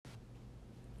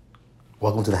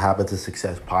Welcome to the Habits of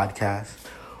Success podcast,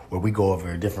 where we go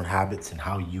over different habits and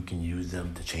how you can use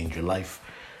them to change your life.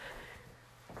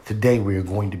 Today, we are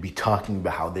going to be talking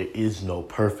about how there is no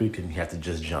perfect and you have to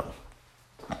just jump.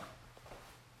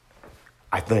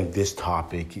 I think this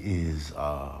topic is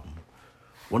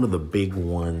one of the big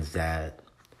ones that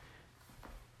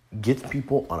gets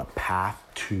people on a path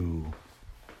to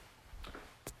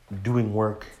doing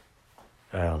work,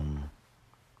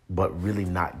 but really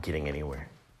not getting anywhere.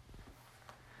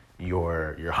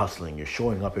 You're hustling, you're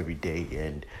showing up every day,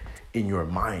 and in your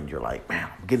mind you're like, man,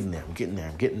 I'm getting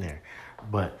there.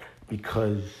 But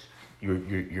because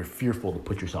you're fearful to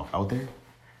put yourself out there,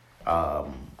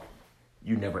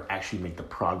 you never actually make the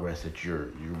progress that you're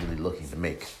really looking to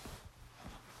make.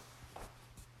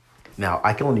 Now,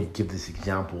 I can only give this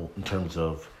example in terms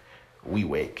of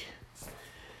WeWake.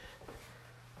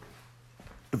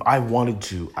 If I wanted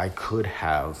to, I could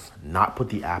have not put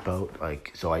the app out.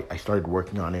 So I started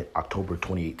working on it October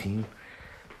 2018,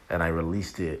 and I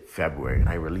released it February, and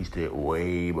I released it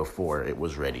way before it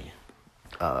was ready.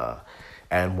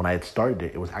 And when I had started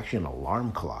it, it was actually an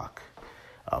alarm clock.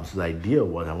 So the idea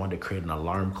was I wanted to create an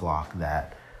alarm clock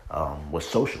that was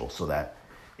social, so that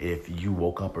if you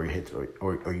woke up or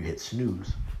you hit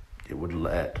snooze, it would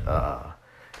let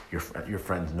your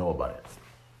friends know about it.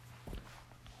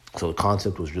 So the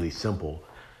concept was really simple.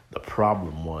 The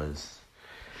problem was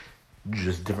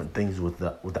just different things with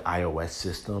the iOS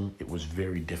system. It was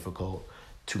very difficult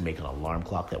to make an alarm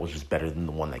clock that was just better than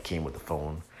the one that came with the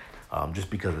phone. Just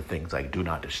because of things like do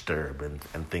not disturb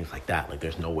and things like that. Like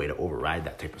there's no way to override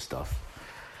that type of stuff.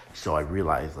 So I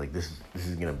realized like this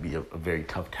is gonna be a very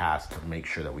tough task to make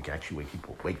sure that we can actually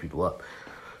wake people up.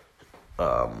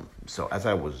 So as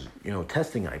I was,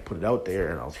 testing, I put it out there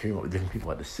and I was hearing what different people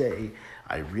had to say.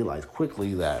 I realized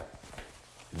quickly that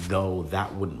though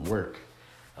that wouldn't work,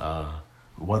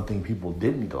 one thing people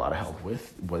did need a lot of help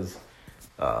with was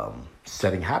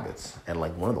setting habits. And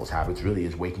like one of those habits really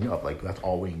is waking up. Like that's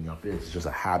all waking up is. It's just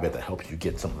a habit that helps you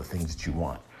get some of the things that you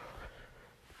want.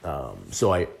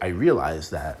 So I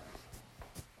realized that,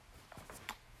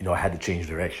 I had to change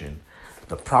direction.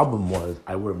 The problem was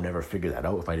I would have never figured that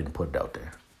out if I didn't put it out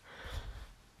there.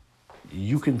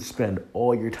 You can spend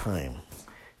all your time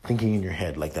thinking in your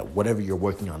head like that whatever you're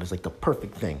working on is like the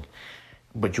perfect thing,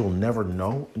 but you'll never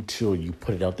know until you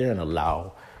put it out there and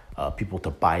allow people to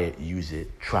buy it, use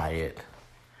it, try it,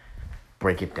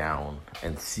 break it down,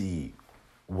 and see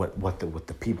what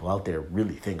the people out there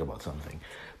really think about something.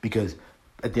 Because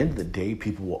at the end of the day,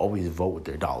 people will always vote with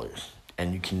their dollars,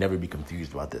 and you can never be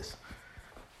confused about this.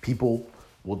 People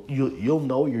you'll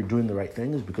know you're doing the right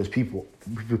things because people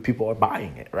are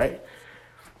buying it, right?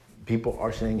 People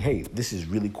are saying, hey, this is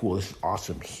really cool, this is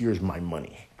awesome, here's my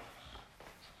money.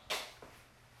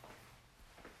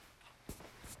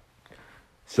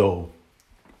 So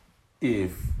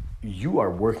if you are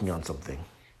working on something,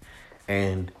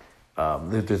 and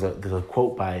there's a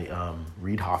quote by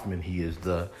Reid Hoffman. He is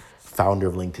the founder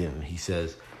of LinkedIn. He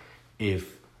says,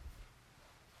 if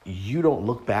you don't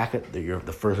look back at the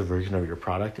first version of your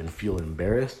product and feel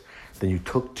embarrassed, then you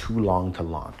took too long to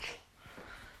launch.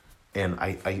 And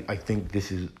I think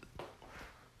this is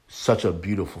such a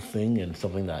beautiful thing and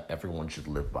something that everyone should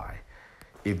live by.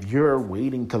 If you're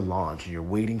waiting to launch and you're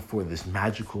waiting for this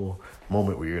magical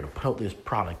moment where you're going to put out this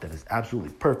product that is absolutely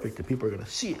perfect and people are going to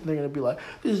see it and they're going to be like,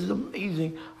 this is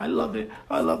amazing, I love it,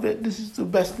 this is the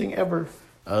best thing ever,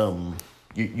 the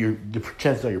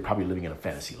chances are you're probably living in a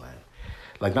fantasy land.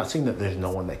 Like, not saying that there's no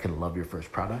one that can love your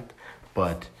first product,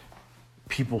 but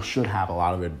people should have a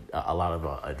lot of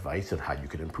advice on how you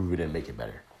can improve it and make it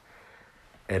better.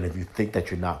 And if you think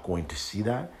that you're not going to see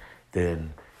that,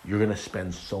 then you're going to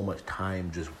spend so much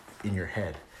time just in your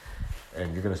head.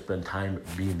 And you're going to spend time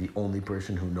being the only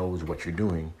person who knows what you're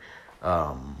doing.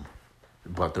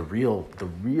 But the real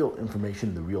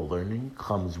information, the real learning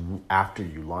comes after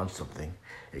you launch something.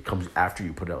 It comes after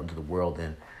you put it out into the world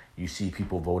and you see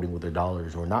people voting with their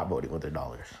dollars or not voting with their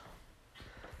dollars.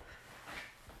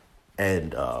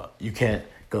 And you can't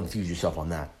confuse yourself on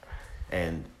that.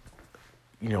 And,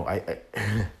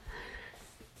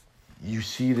 you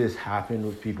see this happen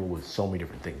with people with so many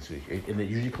different things. And it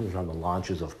usually comes around the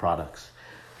launches of products,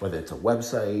 whether it's a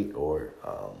website or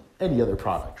any other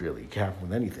product, really. It can happen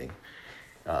with anything.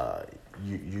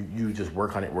 You just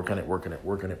work on it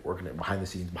behind the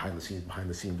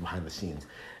scenes.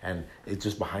 And it's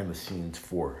just behind the scenes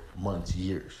for months,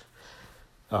 years.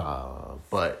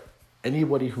 But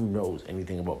anybody who knows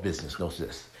anything about business knows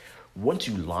this. Once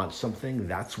you launch something,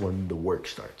 that's when the work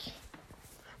starts.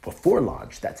 Before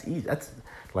launch, that's easy. That's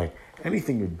like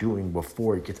anything you're doing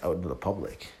before it gets out into the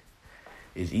public.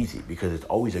 is easy because it's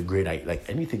always a great idea. Like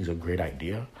anything's a great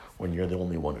idea when you're the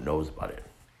only one who knows about it.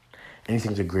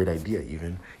 Anything's a great idea,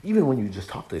 even when you just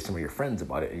talk to some of your friends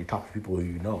about it and you talk to people who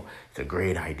you know, it's a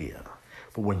great idea.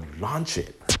 But when you launch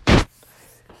it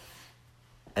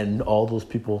and all those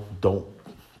people don't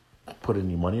put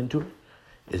any money into it,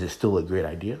 is it still a great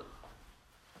idea?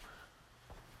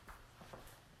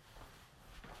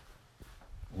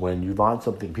 When you launch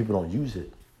something, people don't use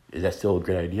it, is that still a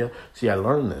great idea? See, I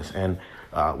learned this, and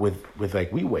with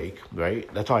like WeWake,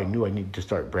 right? That's how I knew I needed to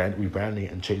start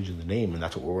rebranding and changing the name, and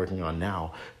that's what we're working on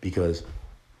now, because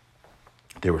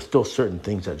there were still certain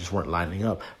things that just weren't lining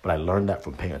up. But I learned that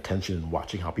from paying attention and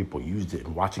watching how people used it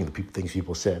and watching the things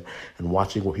people said and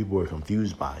watching what people were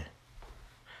confused by.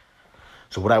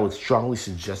 So what I would strongly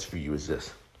suggest for you is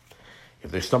this.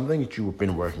 If there's something that you've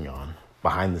been working on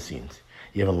behind the scenes,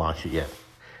 you haven't launched it yet,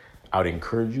 I would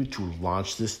encourage you to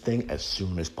launch this thing as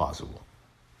soon as possible.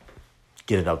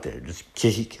 Get it out there. Just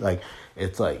kick it.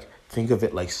 Think of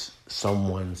it like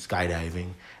someone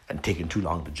skydiving and taking too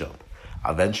long to jump.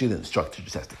 Eventually, the instructor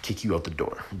just has to kick you out the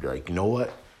door. Be like, you know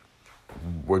what?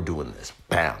 We're doing this.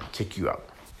 Bam, kick you out.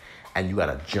 And you got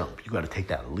to jump. You got to take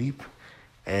that leap.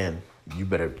 And you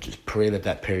better just pray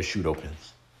that parachute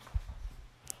opens.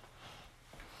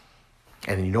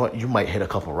 And you know what? You might hit a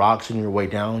couple rocks on your way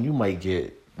down. It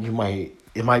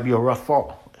might be a rough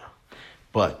fall.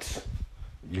 But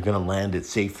you're going to land it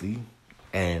safely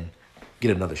and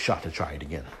get another shot to try it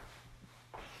again.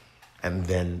 And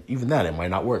then even that, it might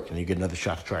not work, and you get another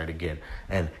shot to try it again.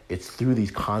 And it's through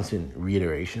these constant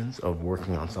reiterations of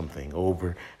working on something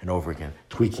over and over again,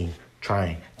 tweaking,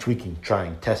 trying,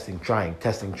 testing,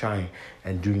 trying,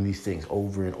 and doing these things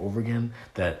over and over again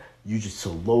that you just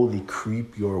slowly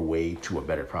creep your way to a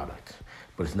better product.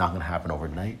 But it's not going to happen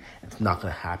overnight. It's not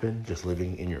going to happen just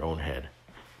living in your own head.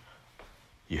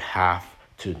 You have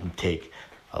to take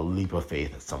a leap of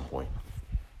faith at some point.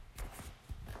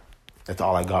 That's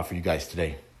all I got for you guys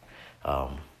today.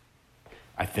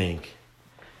 I think,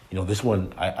 this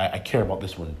one, I care about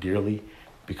this one dearly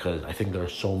because I think there are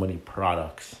so many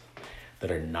products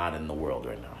that are not in the world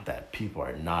right now, that people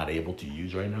are not able to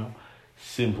use right now,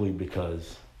 simply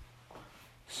because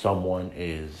someone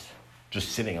is just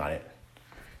sitting on it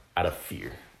out of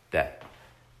fear that,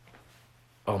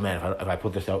 oh man, if I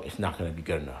put this out, it's not going to be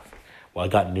good enough. Well, I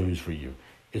got news for you.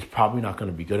 It's probably not going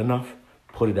to be good enough.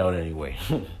 Put it out anyway.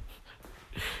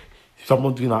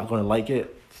 Someone's not going to like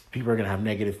it. People are going to have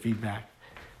negative feedback.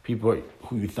 People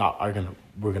who you thought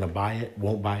were going to buy it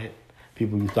won't buy it.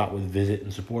 People you thought would visit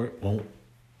and support won't.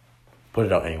 Put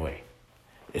it out anyway.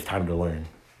 It's time to learn.